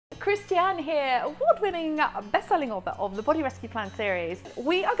Christiane here, award-winning best-selling author of the Body Rescue Plan series.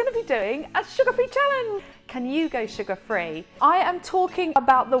 We are going to be doing a sugar-free challenge. Can you go sugar-free? I am talking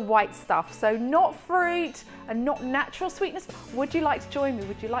about the white stuff, so not fruit and not natural sweetness. Would you like to join me?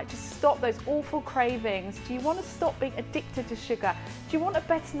 Would you like to stop those awful cravings? Do you want to stop being addicted to sugar? Do you want a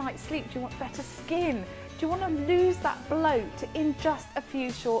better night's sleep? Do you want better skin? Do you want to lose that bloat in just a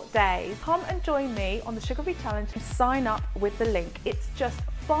few short days? Come and join me on the Sugar-Free Challenge and sign up with the link. It's just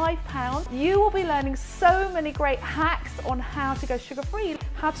 £5. You will be learning so many great hacks on how to go sugar-free,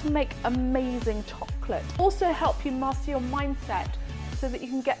 how to make amazing chocolate. Also help you master your mindset so that you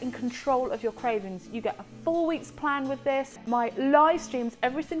can get in control of your cravings. You get a 4 weeks plan with this. My live streams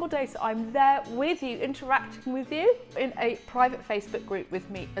every single day, so I'm there with you, interacting with you in a private Facebook group with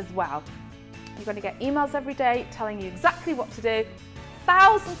me as well. You're going to get emails every day telling you exactly what to do.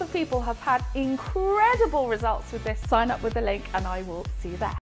 Thousands of people have had incredible results with this. Sign up with the link and I will see you there.